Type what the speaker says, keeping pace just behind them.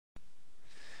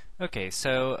Okay,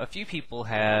 so a few people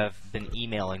have been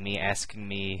emailing me asking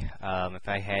me if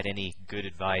I had any good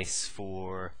advice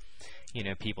for,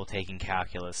 people taking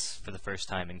calculus for the first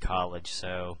time in college.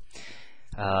 So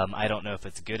I don't know if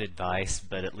it's good advice,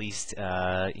 but at least,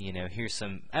 here's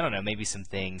some, I don't know, maybe some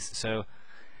things. So,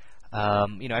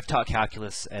 I've taught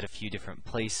calculus at a few different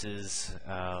places,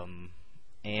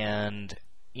 and,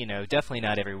 definitely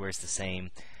not everywhere is the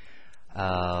same.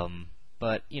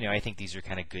 But I think these are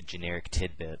kind of good generic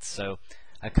tidbits. So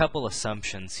a couple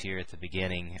assumptions here at the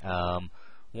beginning.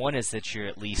 One is that you're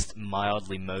at least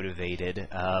mildly motivated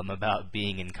about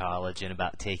being in college and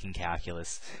about taking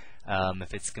calculus.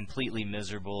 If it's completely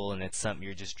miserable and it's something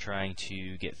you're just trying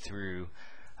to get through,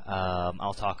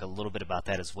 I'll talk a little bit about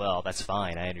that as well. That's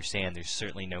fine. I understand. There's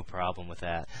certainly no problem with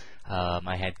that.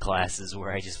 I had classes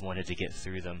where I just wanted to get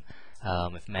through them.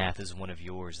 If math is one of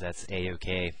yours, that's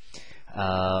A-okay.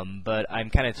 But I'm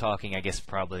kind of talking, I guess,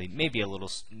 probably maybe a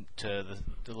little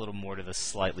a little more to the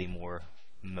slightly more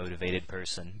motivated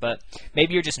person. But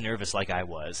maybe you're just nervous like I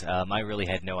was. I really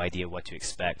had no idea what to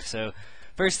expect. So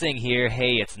first thing here,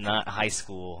 hey, it's not high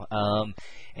school.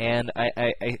 And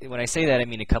when I say that, I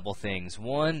mean a couple things.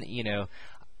 One,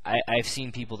 I've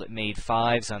seen people that made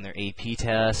 5s on their AP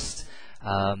test.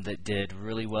 That did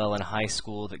really well in high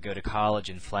school that go to college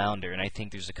and flounder, and I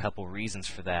think there's a couple reasons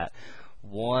for that.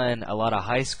 One, a lot of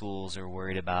high schools are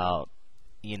worried about,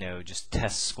 just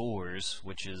test scores,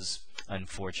 which is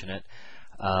unfortunate.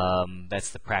 That's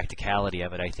the practicality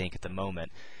of it, I think, at the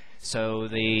moment. So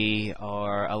a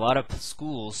lot of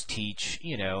schools teach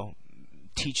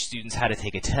students how to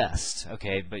take a test,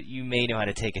 okay, but you may know how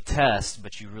to take a test,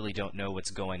 but you really don't know what's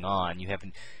going on.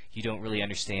 You don't really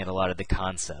understand a lot of the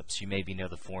concepts. You maybe know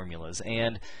the formulas.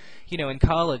 And, in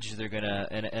college, they're going to,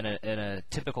 in a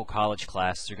typical college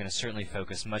class, they're going to certainly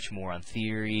focus much more on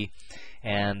theory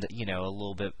and, a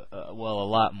little bit, a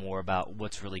lot more about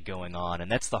what's really going on.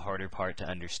 And that's the harder part to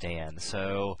understand.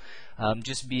 So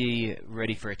just be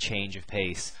ready for a change of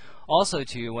pace. Also,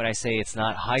 too, when I say it's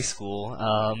not high school,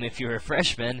 if you're a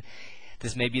freshman,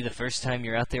 this may be the first time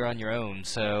you're out there on your own.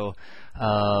 So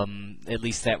at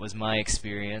least that was my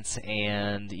experience.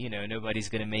 And, nobody's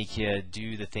going to make you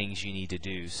do the things you need to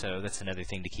do. So that's another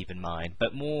thing to keep in mind.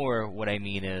 But more what I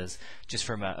mean is, just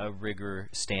from a rigor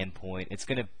standpoint, it's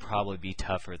going to probably be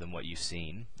tougher than what you've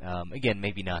seen. Again,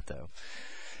 maybe not, though.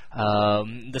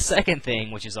 The second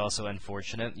thing, which is also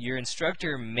unfortunate, your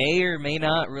instructor may or may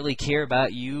not really care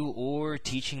about you or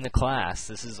teaching the class.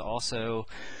 This is also,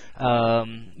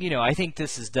 I think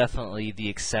this is definitely the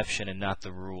exception and not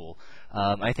the rule.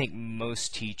 I think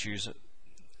most teachers,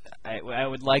 I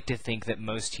would like to think that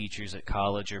most teachers at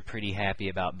college are pretty happy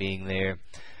about being there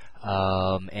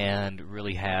and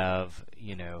really have,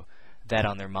 that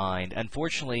on their mind.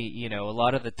 Unfortunately, a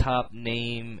lot of the top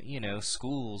name,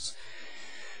 schools,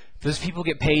 those people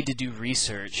get paid to do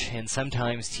research, and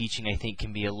sometimes teaching, I think,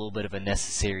 can be a little bit of a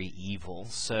necessary evil.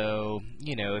 So,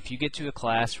 if you get to a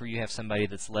class where you have somebody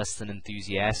that's less than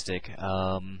enthusiastic,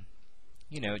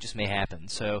 it just may happen.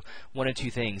 So, one of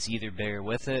two things, either bear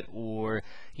with it, or,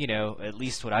 at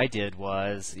least what I did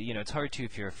was, it's hard to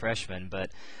if you're a freshman,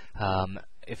 but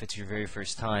if it's your very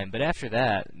first time. But after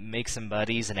that, make some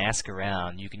buddies and ask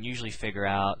around. You can usually figure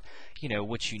out,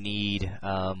 what you need,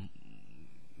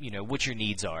 what your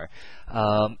needs are.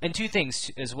 And two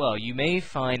things as well. You may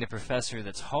find a professor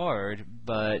that's hard,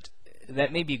 but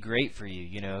that may be great for you.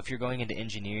 If you're going into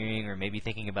engineering or maybe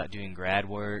thinking about doing grad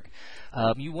work,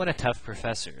 you want a tough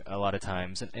professor a lot of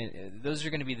times. And those are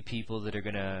going to be the people that are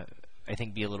going to, I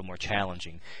think, be a little more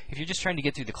challenging. If you're just trying to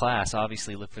get through the class,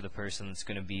 obviously look for the person that's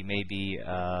going to be maybe,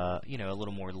 a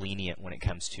little more lenient when it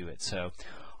comes to it. So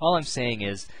all I'm saying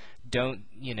is, don't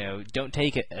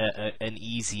take an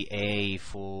easy A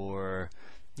for,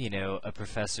 a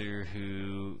professor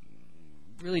who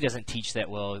really doesn't teach that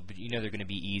well, but they're going to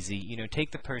be easy.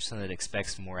 Take the person that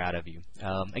expects more out of you.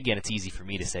 Again, it's easy for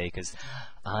me to say because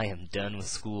I am done with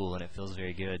school and it feels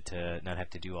very good to not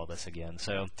have to do all this again.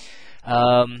 So,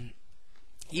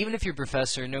 even if you're a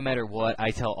professor, no matter what,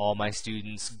 I tell all my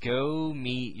students, go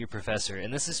meet your professor.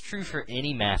 And this is true for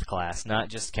any math class, not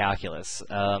just calculus.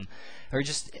 Or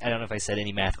just, I don't know if I said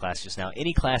any math class just now,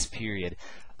 any class period.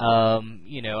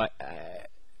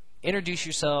 Introduce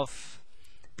yourself,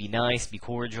 be nice, be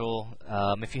cordial.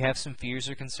 If you have some fears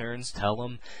or concerns, tell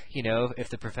them. If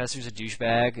the professor's a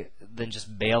douchebag, then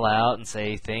just bail out and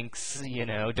say thanks.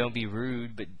 Don't be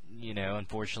rude, but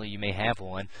unfortunately you may have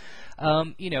one.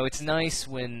 It's nice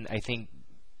when, I think,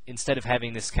 instead of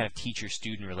having this kind of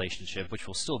teacher-student relationship, which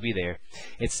will still be there,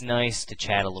 it's nice to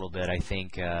chat a little bit. I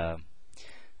think,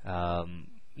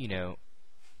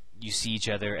 you see each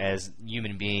other as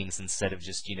human beings instead of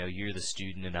just, you're the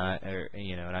student and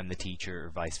and I'm the teacher, or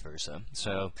vice versa.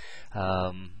 So,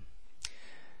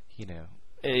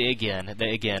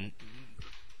 again,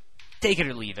 take it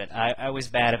or leave it. I was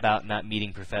bad about not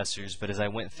meeting professors, but as I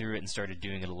went through it and started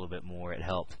doing it a little bit more, it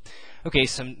helped. Okay,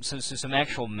 some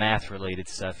actual math-related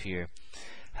stuff here.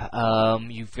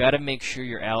 You've got to make sure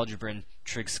your algebra and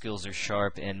trig skills are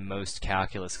sharp in most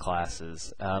calculus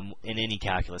classes, in any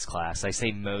calculus class. I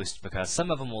say most because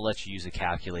some of them will let you use a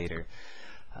calculator.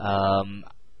 I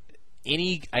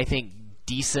think,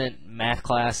 decent math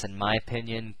class, in my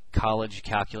opinion, college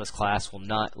calculus class, will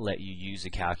not let you use a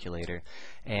calculator.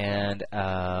 And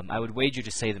I would wager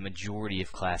to say the majority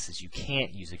of classes you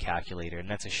can't use a calculator, and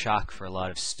that's a shock for a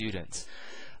lot of students.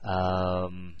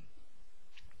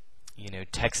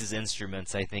 Texas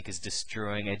Instruments, I think, is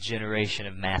destroying a generation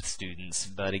of math students,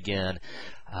 but again,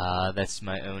 that's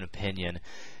my own opinion.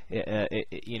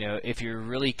 If you're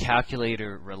really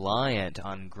calculator reliant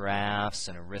on graphs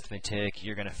and arithmetic,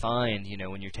 you're going to find,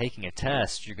 when you're taking a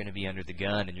test, you're going to be under the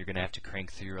gun and you're going to have to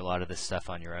crank through a lot of this stuff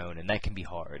on your own, and that can be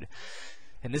hard.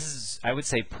 And this is, I would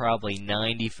say, probably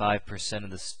 95% of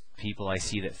the people I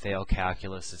see that fail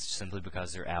calculus is simply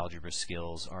because their algebra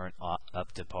skills aren't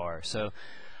up to par. So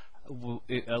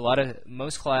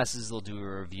most classes, they'll do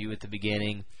a review at the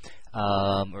beginning,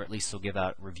 or at least they'll give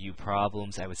out review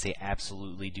problems. I would say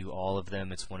absolutely do all of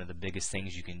them. It's one of the biggest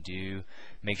things you can do.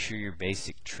 Make sure your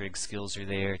basic trig skills are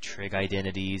there, trig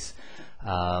identities.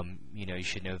 You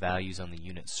should know values on the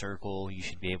unit circle. You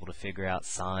should be able to figure out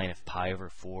sine of pi over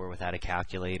 4 without a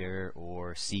calculator,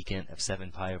 or secant of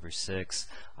 7 pi over 6.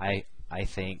 I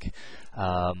think,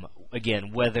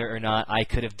 again, whether or not I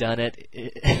could have done it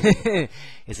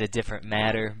is a different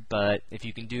matter, but if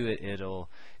you can do it, it'll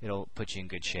put you in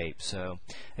good shape. So,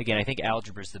 again, I think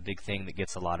algebra is the big thing that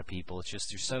gets a lot of people. It's just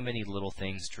there's so many little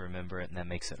things to remember, and that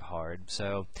makes it hard.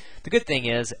 So, the good thing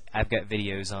is I've got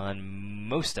videos on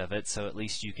most of it, so at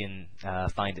least you can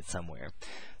find it somewhere.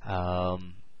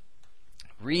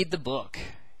 Read the book.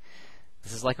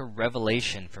 This is like a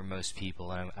revelation for most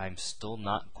people, and I'm still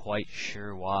not quite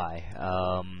sure why.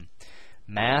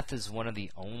 Math is one of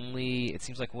the only, it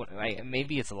seems like,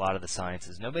 maybe it's a lot of the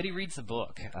sciences. Nobody reads the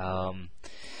book, and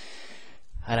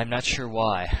I'm not sure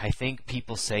why. I think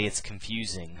people say it's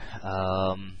confusing.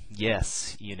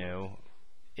 Yes,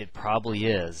 it probably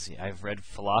is. I've read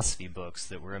philosophy books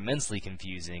that were immensely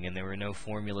confusing, and there were no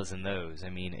formulas in those.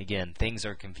 I mean, again, things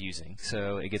are confusing,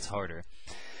 so it gets harder.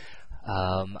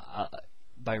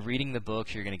 By reading the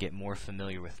book, you're going to get more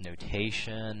familiar with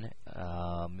notation.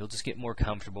 You'll just get more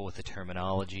comfortable with the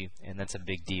terminology, and that's a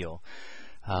big deal.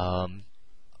 A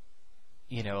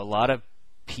lot of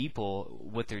people,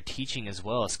 what they're teaching as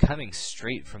well is coming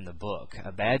straight from the book.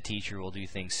 A bad teacher will do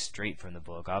things straight from the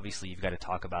book. Obviously, you've got to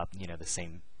talk about, the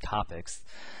same topics,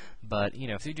 but,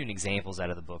 if they're doing examples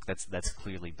out of the book, that's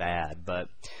clearly bad. But,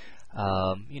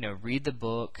 read the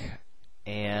book,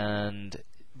 and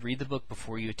read the book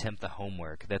before you attempt the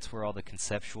homework. That's where all the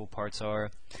conceptual parts are.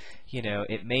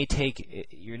 It may take,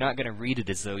 you're not going to read it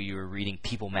as though you were reading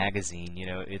People magazine.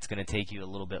 It's going to take you a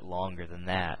little bit longer than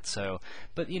that. So,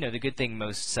 but the good thing,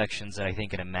 most sections that I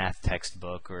think in a math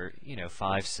textbook are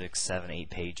 5, 6, 7, 8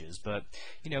 pages. But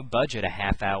budget a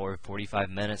half hour, 45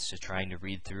 minutes to trying to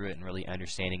read through it and really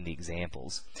understanding the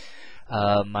examples.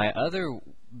 My other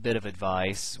bit of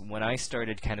advice, when I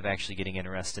started kind of actually getting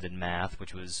interested in math,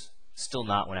 which was still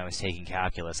not when I was taking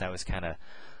calculus, I was kind of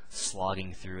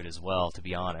slogging through it as well, to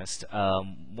be honest.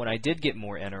 When I did get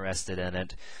more interested in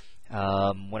it,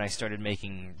 when I started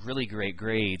making really great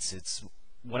grades, it's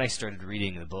when I started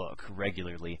reading the book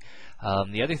regularly.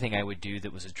 The other thing I would do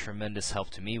that was a tremendous help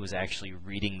to me was actually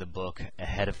reading the book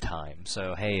ahead of time.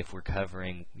 So, hey, if we're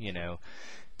covering,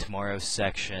 tomorrow's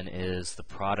section is the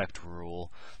product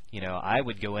rule, I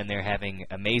would go in there having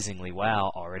amazingly,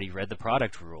 wow, already read the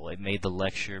product rule. It made the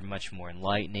lecture much more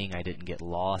enlightening. I didn't get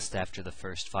lost after the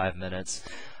first 5 minutes.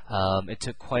 It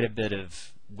took quite a bit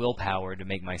of willpower to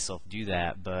make myself do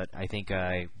that, but I think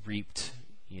I reaped,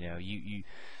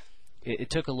 it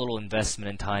took a little investment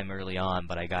in time early on,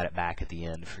 but I got it back at the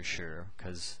end for sure,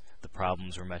 because the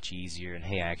problems were much easier, and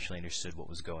hey, I actually understood what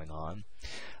was going on.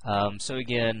 So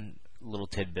again, little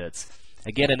tidbits.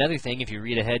 Again, another thing, if you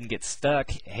read ahead and get stuck,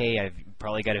 hey, I've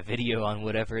probably got a video on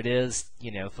whatever it is,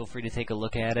 feel free to take a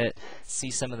look at it,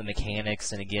 see some of the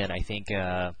mechanics, and again, I think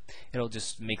it'll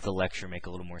just make the lecture make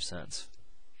a little more sense.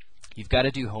 You've got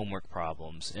to do homework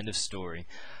problems, end of story.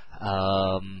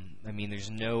 I mean,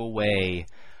 there's no way,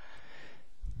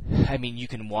 you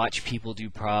can watch people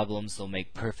do problems, they'll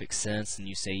make perfect sense, and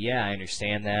you say, yeah, I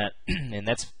understand that, and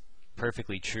that's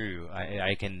perfectly true.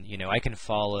 I can, I can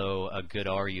follow a good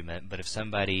argument, but if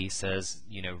somebody says,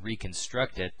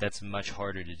 reconstruct it, that's much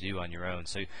harder to do on your own.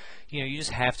 So, you just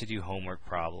have to do homework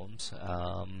problems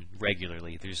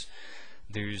regularly.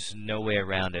 There's no way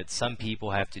around it. Some people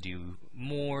have to do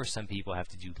more, some people have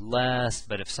to do less,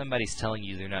 but if somebody's telling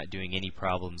you they're not doing any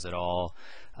problems at all,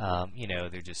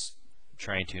 they're just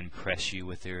trying to impress you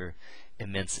with their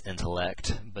immense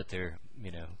intellect, but they're,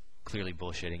 clearly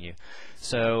bullshitting you.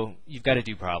 So you've got to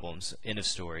do problems. End of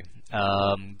story.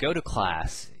 Go to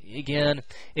class. Again,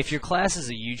 if your class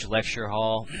is a huge lecture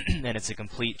hall and it's a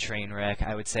complete train wreck,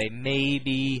 I would say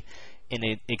maybe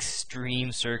in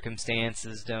extreme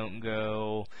circumstances don't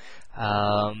go.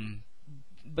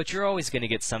 But you're always going to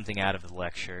get something out of the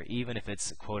lecture, even if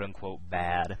it's quote-unquote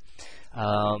bad.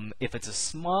 If it's a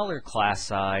smaller class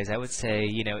size, I would say,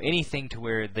 anything to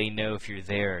where they know if you're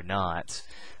there or not.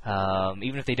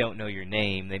 Even if they don't know your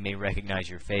name, they may recognize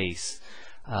your face.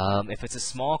 If it's a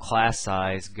small class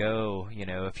size, go,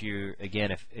 if you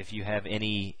if you have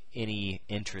any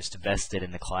interest vested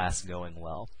in the class going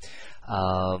well.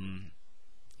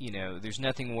 There's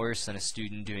nothing worse than a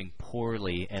student doing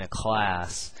poorly in a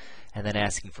class and then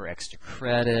asking for extra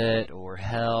credit or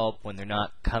help when they're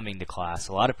not coming to class.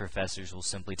 A lot of professors will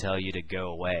simply tell you to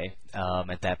go away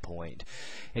at that point.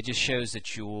 It just shows that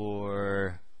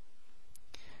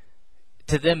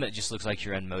to them it just looks like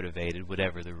you're unmotivated,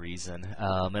 whatever the reason.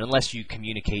 And unless you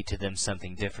communicate to them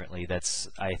something differently, that's,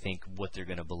 I think, what they're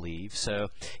going to believe. So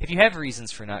if you have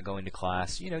reasons for not going to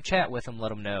class, chat with them, let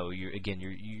them know.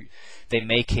 They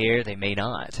may care, they may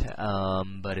not,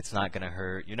 but it's not going to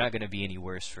hurt. You're not going to be any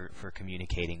worse for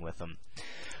communicating with them.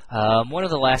 One of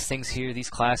the last things here, these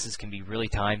classes can be really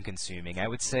time consuming. I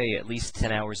would say at least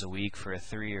 10 hours a week for a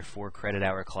 3 or 4 credit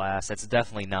hour class. That's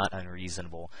definitely not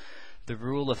unreasonable. The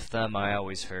rule of thumb I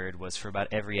always heard was for about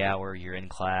every hour you're in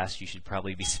class, you should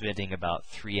probably be spending about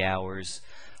 3 hours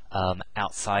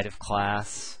outside of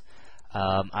class.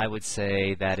 I would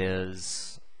say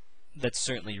that's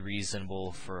certainly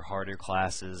reasonable for harder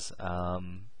classes.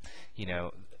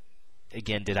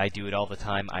 Again, did I do it all the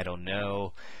time? I don't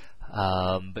know.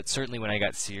 But certainly when I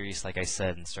got serious, like I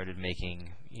said, and started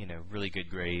making really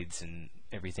good grades and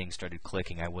everything started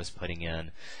clicking, I was putting in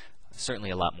certainly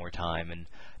a lot more time, and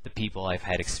the people I've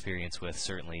had experience with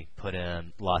certainly put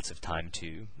in lots of time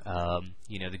too.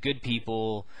 The good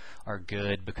people are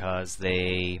good because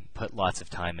they put lots of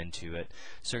time into it.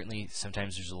 Certainly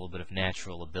sometimes there's a little bit of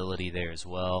natural ability there as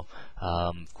well.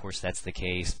 Of course that's the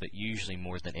case, but usually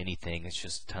more than anything it's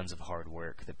just tons of hard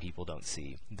work that people don't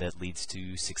see that leads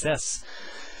to success.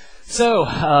 So,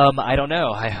 I don't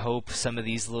know. I hope some of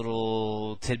these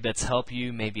little tidbits help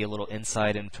you, maybe a little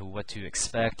insight into what to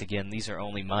expect. Again, these are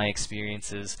only my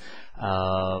experiences,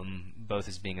 both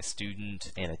as being a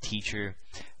student and a teacher.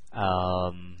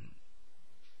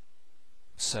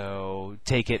 So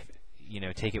take it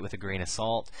with a grain of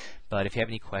salt. But if you have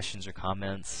any questions or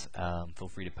comments, feel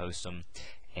free to post them,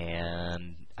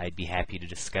 and I'd be happy to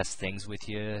discuss things with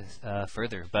you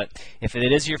further. But if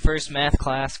it is your first math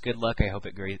class, good luck. I hope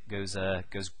it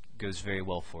goes very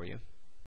well for you.